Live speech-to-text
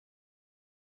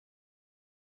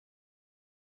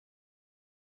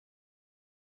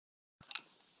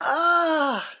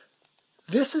Ah,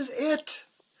 this is it.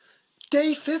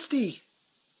 Day 50.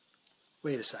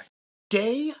 Wait a second.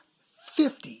 Day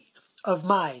 50 of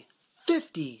my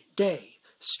 50-day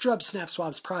Strub Snap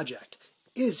Swabs project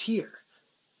is here.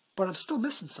 But I'm still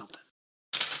missing something.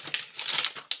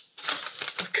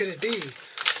 What could it be?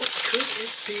 What could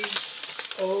it be?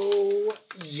 Oh,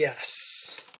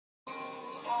 yes.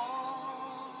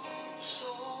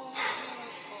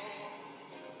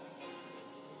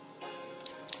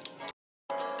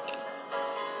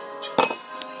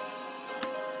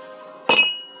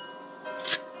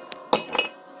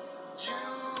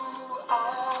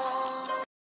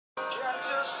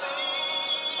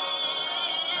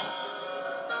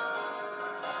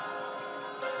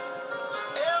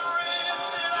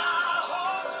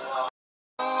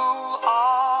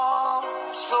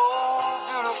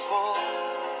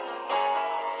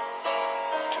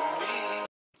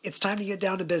 It's time to get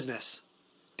down to business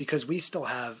because we still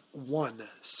have one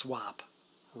swap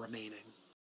remaining.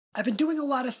 I've been doing a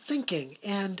lot of thinking,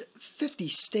 and 50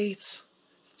 states,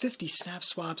 50 snap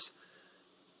swaps,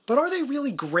 but are they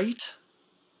really great?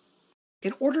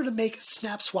 In order to make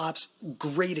snap swaps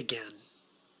great again,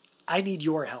 I need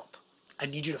your help. I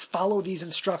need you to follow these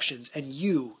instructions, and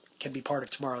you can be part of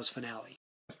tomorrow's finale.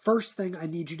 The first thing I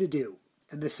need you to do,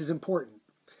 and this is important,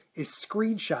 is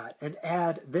screenshot and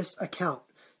add this account,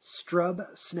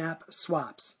 Strub Snap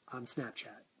Swaps, on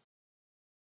Snapchat.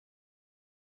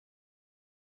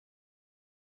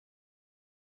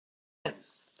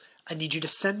 I need you to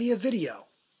send me a video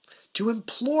to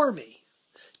implore me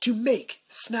to make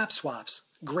snap swaps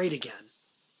great again.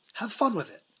 Have fun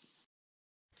with it.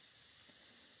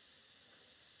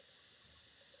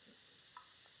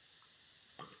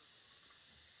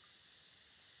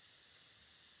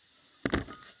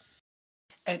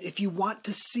 And if you want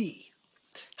to see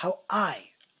how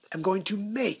I am going to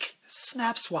make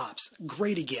snap swaps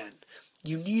great again,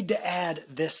 you need to add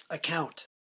this account.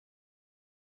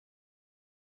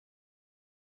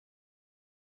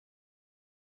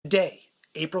 Today,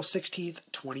 April 16th,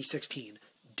 2016,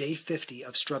 day 50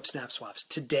 of Strub Snap Swaps.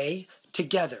 Today,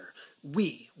 together,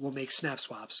 we will make snap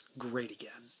swaps great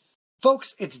again.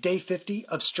 Folks, it's day 50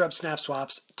 of Strub Snap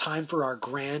Swaps, time for our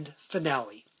grand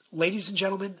finale. Ladies and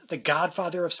gentlemen, the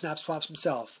godfather of snap swaps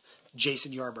himself,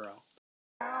 Jason Yarborough.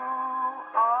 You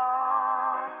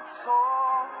are so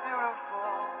beautiful.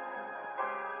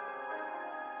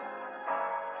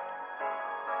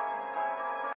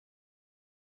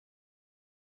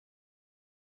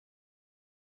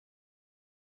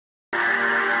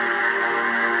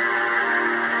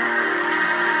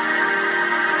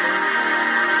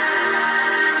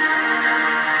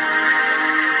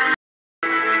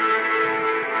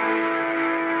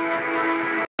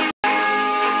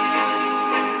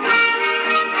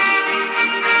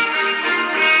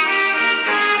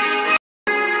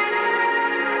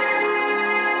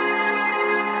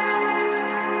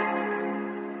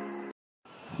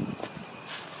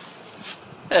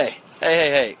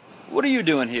 Hey, what are you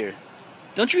doing here?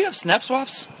 Don't you have snap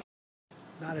swaps?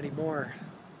 Not anymore.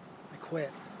 I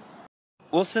quit.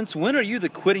 Well, since when are you the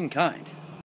quitting kind?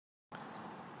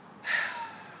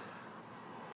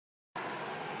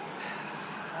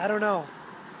 I don't know.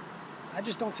 I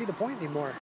just don't see the point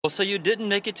anymore. Well, so you didn't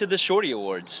make it to the Shorty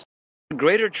Awards.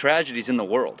 Greater tragedies in the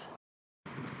world.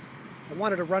 I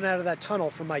wanted to run out of that tunnel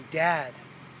from my dad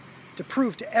to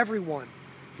prove to everyone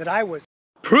that I was...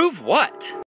 Prove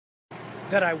what?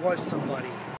 That I was somebody.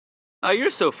 Oh, you're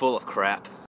so full of crap.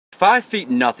 5 feet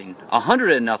nothing, 100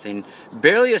 and nothing,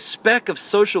 barely a speck of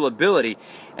social ability,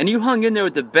 and you hung in there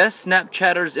with the best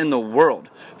Snapchatters in the world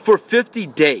for 50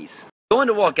 days. Going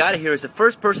to walk out of here as the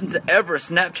first person to ever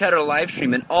Snapchatter live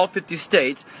stream in all 50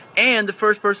 states, and the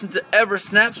first person to ever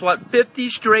snap swap 50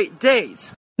 straight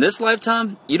days. In this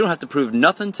lifetime, you don't have to prove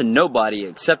nothing to nobody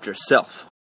except yourself.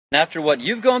 And after what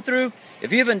you've gone through,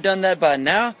 if you haven't done that by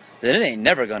now, then it ain't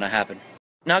never gonna happen.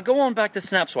 Now go on back to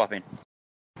snap swapping.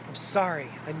 I'm sorry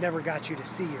I never got you to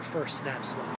see your first snap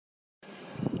swap.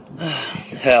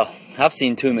 Hell, I've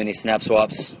seen too many snap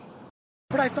swaps.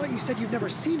 But I thought you said you've never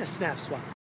seen a snap swap.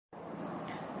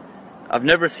 I've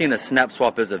never seen a snap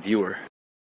swap as a viewer.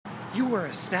 You were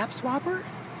a snap swapper?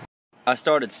 I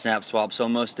started snap swaps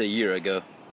almost a year ago.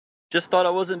 Just thought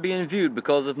I wasn't being viewed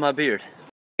because of my beard.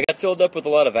 I got filled up with a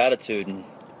lot of attitude, and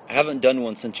I haven't done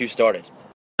one since you started.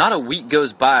 Not a week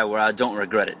goes by where I don't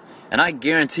regret it. And I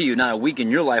guarantee you not a week in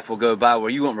your life will go by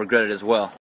where you won't regret it as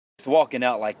well. Just walking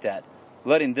out like that,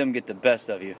 letting them get the best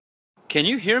of you. Can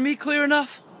you hear me clear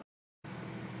enough?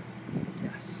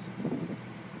 Yes.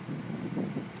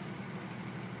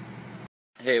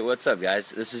 Hey, what's up guys?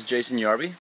 This is Jason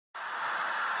Yarby.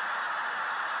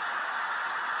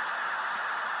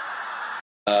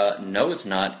 No, it's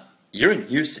not. You're in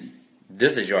Houston.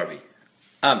 This is Yarby.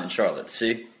 I'm in Charlotte,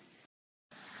 see?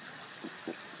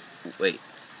 Wait,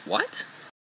 what?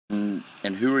 And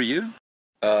who are you?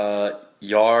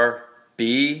 Yar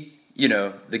B. You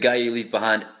know, the guy you leave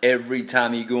behind every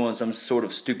time you go on some sort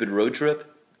of stupid road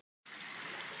trip.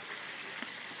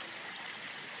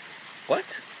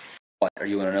 What? What, are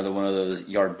you on another one of those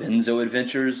Yarbenzo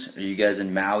adventures? Are you guys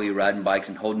in Maui riding bikes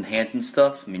and holding hands and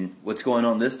stuff? I mean, what's going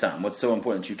on this time? What's so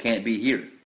important that you can't be here?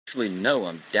 Actually, no,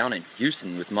 I'm down in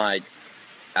Houston with my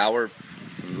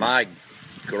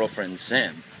girlfriend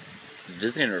Sam,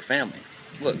 visiting her family.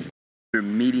 Look, you're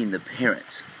meeting the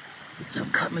parents, so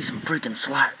cut me some freaking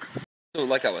slack. So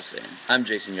like I was saying, I'm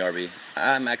Jason Yarby.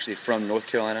 I'm actually from North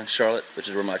Carolina, Charlotte, which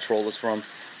is where my troll is from,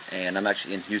 and I'm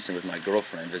actually in Houston with my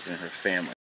girlfriend visiting her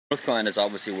family. North Carolina is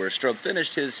obviously where Strub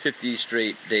finished his 50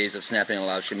 straight days of snapping and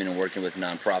live streaming and working with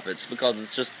nonprofits because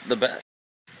it's just the best.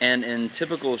 And in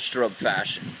typical Strub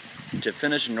fashion, to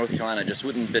finish in North Carolina just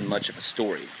wouldn't have been much of a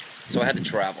story. So I had to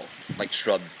travel, like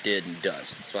Strub did and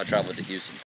does. So I traveled to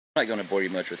Houston. I'm not going to bore you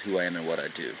much with who I am and what I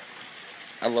do.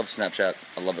 I love Snapchat.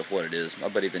 I love it for what it is. My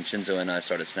buddy Vincenzo and I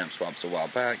started Snap Swaps a while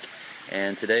back.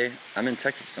 And today, I'm in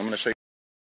Texas. I'm going to show you.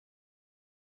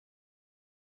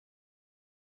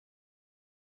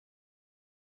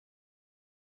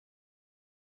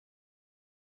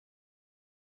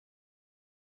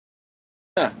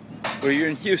 Where you're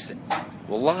in Houston.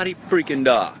 Well, Lottie freaking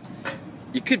da.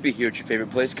 You could be here at your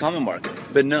favorite place, Common Market,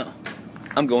 but no.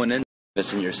 I'm going in.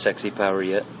 Missing your sexy power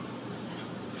yet?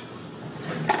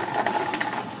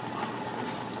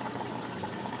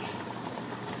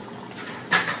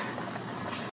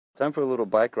 Time for a little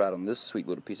bike ride on this sweet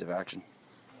little piece of action.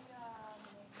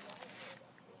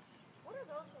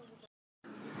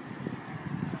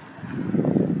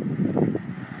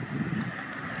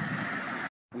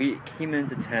 We came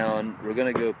into town. We're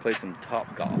gonna go play some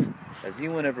Top Golf. Has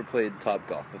anyone ever played Top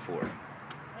Golf before?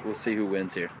 We'll see who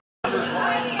wins here.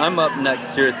 I'm up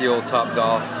next here at the old Top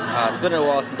Golf. It's been a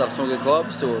while since I've swung a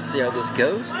club, so we'll see how this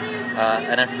goes.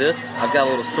 And after this, I've got a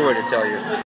little story to tell you.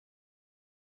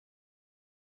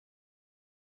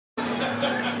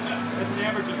 That's an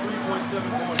average of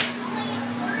 3.7 points.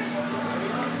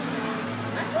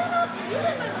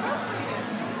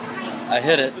 I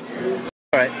hit it.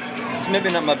 Alright, this is maybe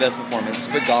not my best performance,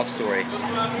 but golf story.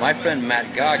 My friend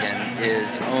Matt Goggin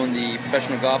is on the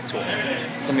professional golf tour.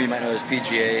 Some of you might know his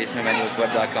PGA, some of you might know his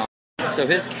web.com. So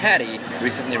his caddy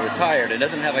recently retired and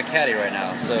doesn't have a caddy right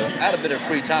now. So I had a bit of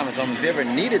free time and told him if you ever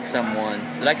needed someone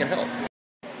that I could help.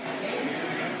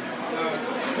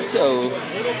 So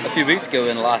a few weeks ago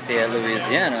in Lafayette,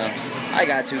 Louisiana, I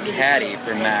got to caddy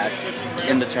for Matt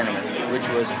in the tournament, which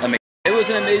was amazing. It was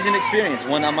an amazing experience,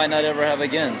 one I might not ever have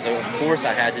again, so of course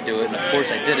I had to do it, and of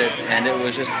course I did it, and it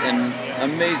was just an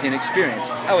amazing experience.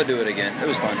 I would do it again. It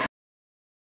was fun.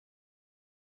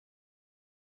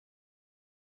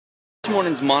 This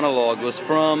morning's monologue was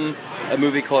from a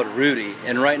movie called Rudy,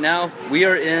 and right now we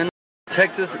are in a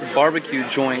Texas barbecue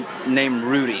joint named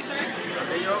Rudy's.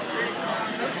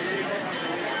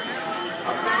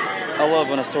 I love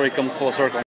when a story comes full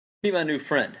circle. Meet my new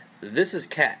friend. This is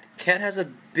Kat. Kat has a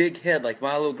big head like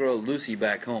my little girl Lucy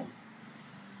back home.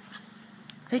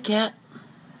 Hey, Kat.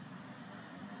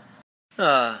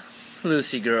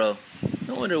 Lucy girl.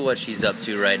 I wonder what she's up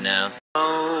to right now.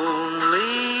 Lonely,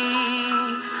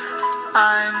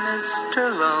 I'm Mr.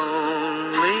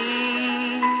 Lonely.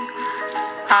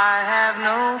 I have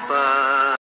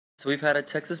nobody. So we've had a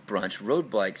Texas brunch,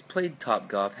 rode bikes, played Top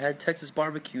Golf, had Texas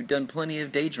barbecue, done plenty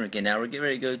of day drinking. Now we're getting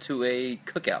ready to go to a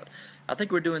cookout. I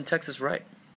think we're doing Texas right.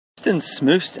 Houston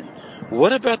Smooston,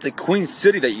 what about the Queen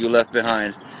City that you left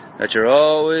behind? That you're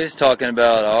always talking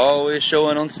about, always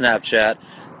showing on Snapchat.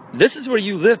 This is where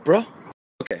you live, bro.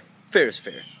 Okay, fair is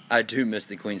fair. I do miss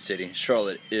the Queen City.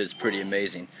 Charlotte is pretty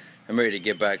amazing. I'm ready to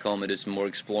get back home and do some more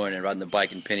exploring and riding the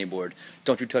bike and penny board.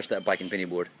 Don't you touch that bike and penny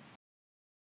board.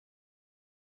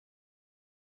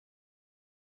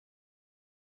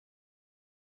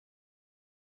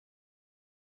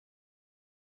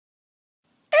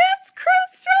 It's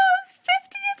Crystal's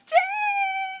 50th day!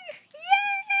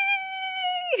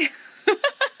 Yay!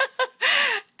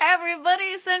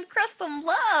 Everybody send Chris some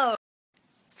love!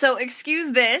 So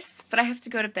excuse this, but I have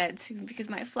to go to bed soon because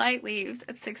my flight leaves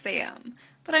at 6 a.m.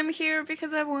 But I'm here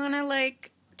because I want to,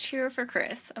 cheer for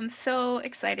Chris. I'm so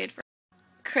excited for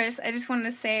Chris. I just wanted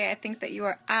to say I think that you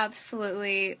are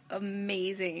absolutely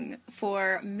amazing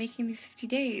for making these 50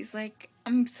 days.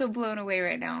 I'm so blown away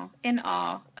right now. In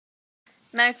awe.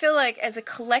 And I feel like as a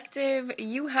collective,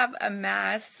 you have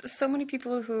amassed so many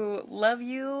people who love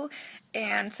you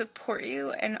and support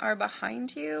you and are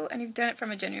behind you, and you've done it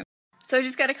from a genuine. So I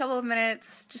just got a couple of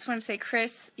minutes. Just want to say,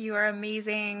 Chris, you are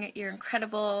amazing. You're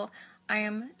incredible. I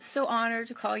am so honored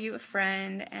to call you a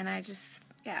friend, and I just,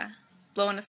 yeah,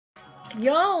 blowing us.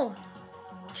 Yo,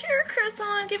 cheer Chris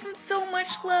on. Give him so much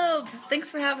love. Thanks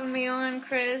for having me on,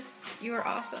 Chris. You are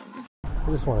awesome. I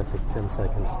just want to take 10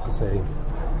 seconds to say,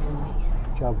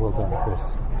 job well done,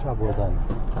 Chris. Job well done.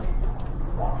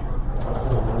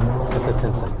 I said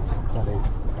 10 seconds, not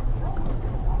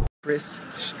 8. Chris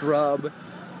Strub,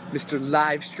 Mr.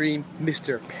 Livestream,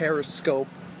 Mr. Periscope,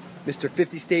 Mr.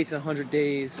 50 States in 100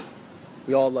 Days.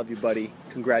 We all love you, buddy.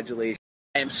 Congratulations.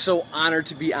 I am so honored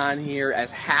to be on here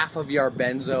as half of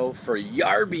Yarbenzo for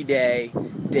Yarby Day,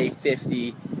 day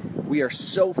 50. We are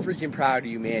so freaking proud of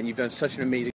you, man. You've done such an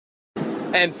amazing...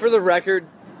 And for the record,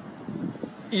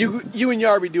 you and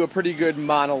Yarby do a pretty good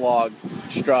monologue,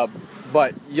 Strub,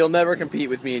 but you'll never compete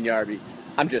with me and Yarby.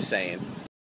 I'm just saying.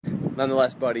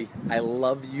 Nonetheless, buddy, I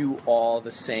love you all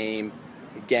the same.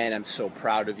 Again, I'm so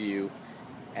proud of you,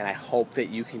 and I hope that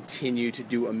you continue to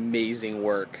do amazing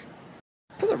work.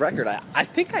 For the record, I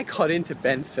think I cut into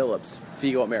Ben Phillips'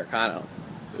 Figo Americano.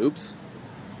 Oops.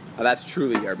 Now, that's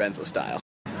truly Yarbenzo style.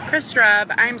 Chris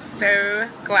Strub, I'm so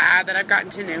glad that I've gotten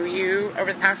to know you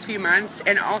over the past few months,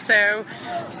 and also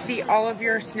to see all of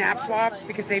your snap swaps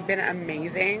because they've been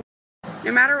amazing.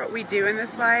 No matter what we do in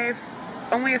this life,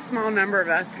 only a small number of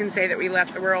us can say that we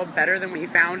left the world better than we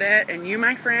found it, and you,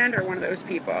 my friend, are one of those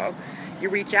people. You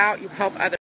reach out, you help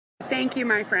others. Thank you,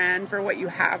 my friend, for what you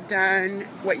have done,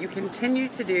 what you continue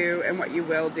to do, and what you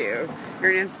will do.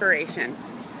 You're an inspiration.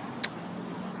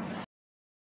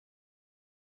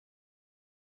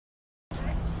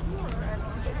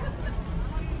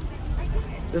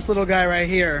 This little guy right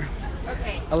here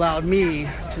allowed me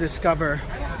to discover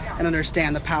and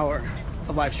understand the power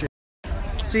of live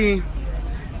streaming. See,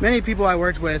 many people I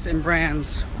worked with in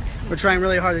brands were trying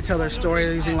really hard to tell their story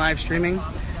using live streaming,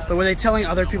 but were they telling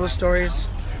other people's stories?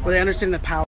 Were they understanding the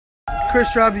power? Chris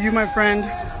Strub, you, my friend,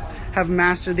 have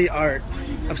mastered the art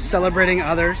of celebrating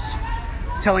others,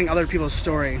 telling other people's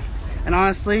story. And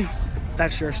honestly,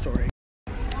 that's your story.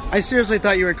 I seriously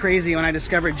thought you were crazy when I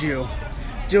discovered you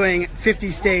doing 50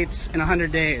 states in 100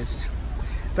 days.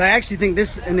 But I actually think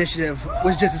this initiative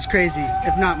was just as crazy,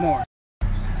 if not more.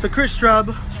 So Chris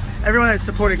Strub, everyone that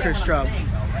supported Chris Strub,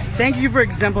 thank you for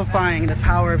exemplifying the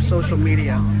power of social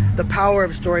media, the power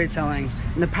of storytelling,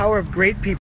 and the power of great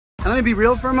people. And let me be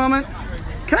real for a moment.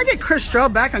 Can I get Chris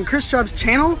Strub back on Chris Strub's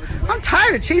channel? I'm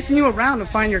tired of chasing you around to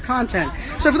find your content.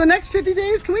 So for the next 50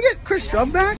 days, can we get Chris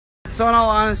Strub back? So in all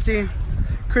honesty,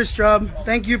 Chris Strub,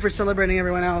 thank you for celebrating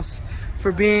everyone else,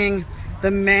 for being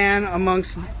the man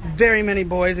amongst very many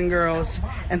boys and girls,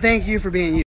 and thank you for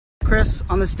being you. Chris,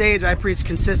 on the stage, I preach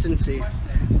consistency.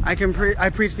 I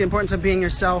preach the importance of being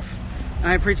yourself, and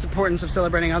I preach the importance of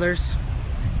celebrating others.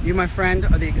 You, my friend,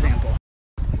 are the example.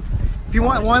 If you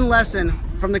want one lesson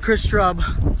from the Chris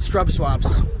Strub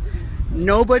swaps,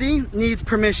 nobody needs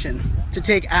permission to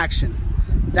take action.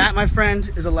 That, my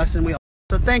friend, is a lesson we all.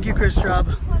 So thank you, Chris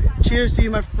Strub. Cheers to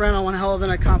you, my friend, on one hell of an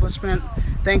accomplishment.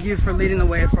 Thank you for leading the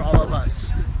way for all of us.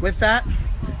 With that,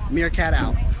 Meerkat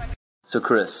out. So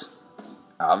Chris,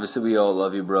 obviously we all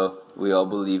love you, bro. We all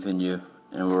believe in you,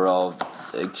 and we're all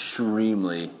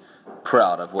extremely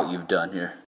proud of what you've done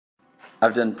here.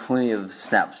 I've done plenty of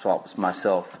snap swaps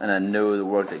myself, and I know the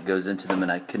work that goes into them,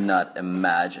 and I could not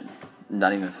imagine,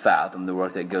 not even fathom the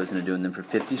work that goes into doing them for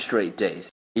 50 straight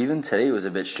days. Even today was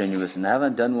a bit strenuous, and I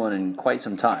haven't done one in quite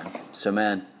some time. So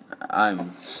man,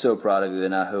 I'm so proud of you,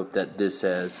 and I hope that this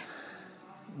has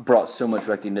brought so much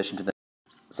recognition to them.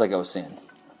 It's like I was saying,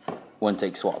 one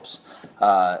take swaps.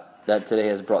 That today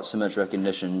has brought so much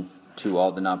recognition to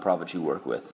all the nonprofits you work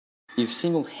with. You've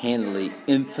single-handedly,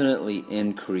 infinitely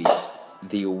increased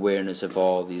the awareness of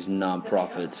all these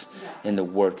nonprofits and the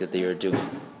work that they are doing.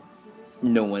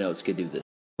 No one else could do this.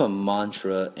 A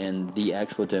mantra and the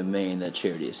actual domain that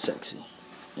charity is sexy.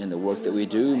 And the work that we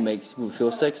do makes people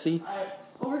feel sexy,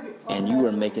 and you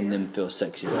are making them feel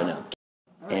sexy right now.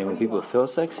 And when people feel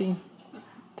sexy,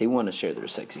 they want to share their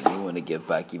sexy. They want to give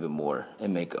back even more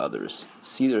and make others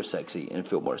see they're sexy and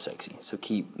feel more sexy. So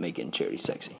keep making charity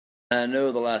sexy. I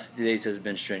know the last 50 days has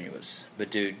been strenuous,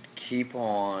 but dude, keep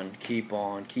on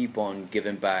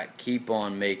giving back. Keep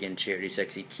on making charity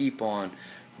sexy. Keep on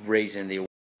raising the awareness.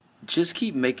 Just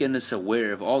keep making us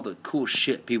aware of all the cool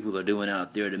shit people are doing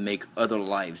out there to make other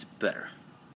lives better.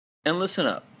 And listen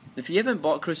up. If you haven't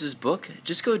bought Chris's book,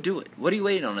 just go do it. What are you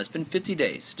waiting on? It's been 50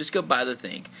 days. Just go buy the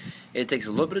thing. It takes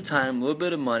a little bit of time, a little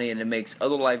bit of money, and it makes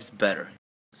other lives better.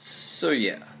 So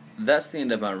yeah, that's the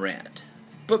end of my rant.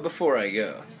 But before I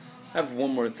go, I have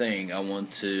one more thing I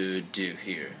want to do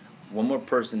here. One more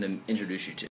person to introduce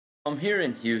you to. I'm here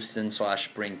in Houston /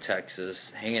 Spring, Texas,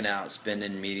 hanging out,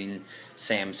 meeting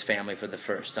Sam's family for the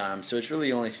first time, so it's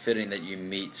really only fitting that you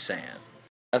meet Sam.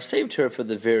 I've saved her for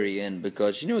the very end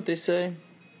because you know what they say?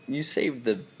 You save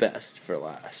the best for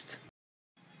last.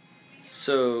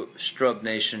 So, Strub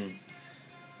Nation,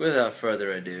 without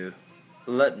further ado,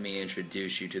 let me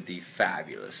introduce you to the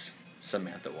fabulous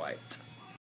Samantha White.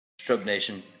 Strub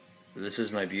Nation, this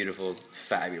is my beautiful,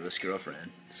 fabulous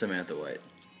girlfriend, Samantha White.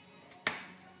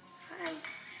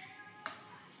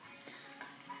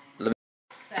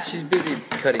 She's busy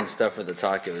cutting stuff for the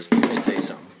tacos, but let me tell you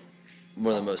something.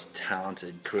 One of the most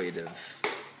talented, creative,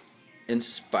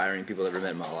 inspiring people I've ever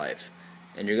met in my life.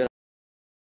 And you're gonna...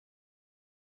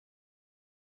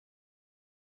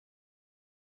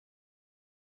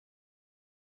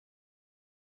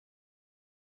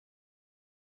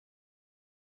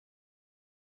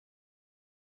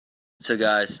 So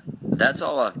guys, that's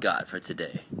all I've got for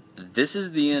today. This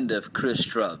is the end of Chris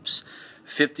Strub's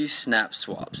 50 snap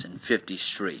swaps in 50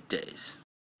 straight days.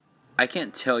 I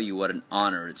can't tell you what an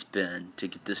honor it's been to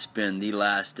get to spend the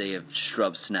last day of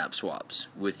Strub snap swaps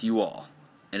with you all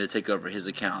and to take over his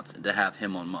accounts and to have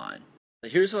him on mine. So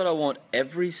here's what I want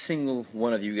every single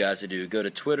one of you guys to do. Go to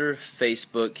Twitter,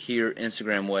 Facebook, here,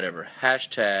 Instagram, whatever.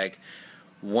 Hashtag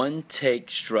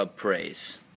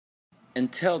 #OneTakeStrubPraise.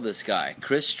 And tell this guy,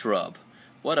 Chris Strub,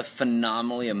 what a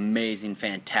phenomenally amazing,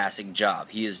 fantastic job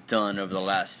he has done over the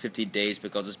last 50 days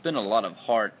because it's been a lot of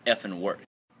hard effing work.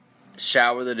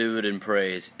 Shower the dude in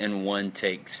praise and one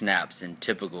take snaps in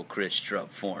typical Chris Strub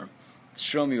form.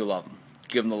 Show him you love him.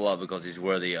 Give him the love because he's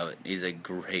worthy of it. He's a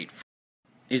great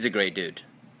dude.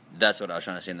 That's what I was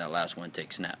trying to say in that last one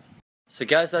take snap. So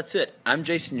guys, that's it. I'm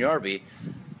Jason Yarby.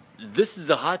 This is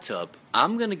a hot tub.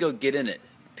 I'm going to go get in it.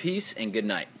 Peace and good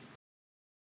night.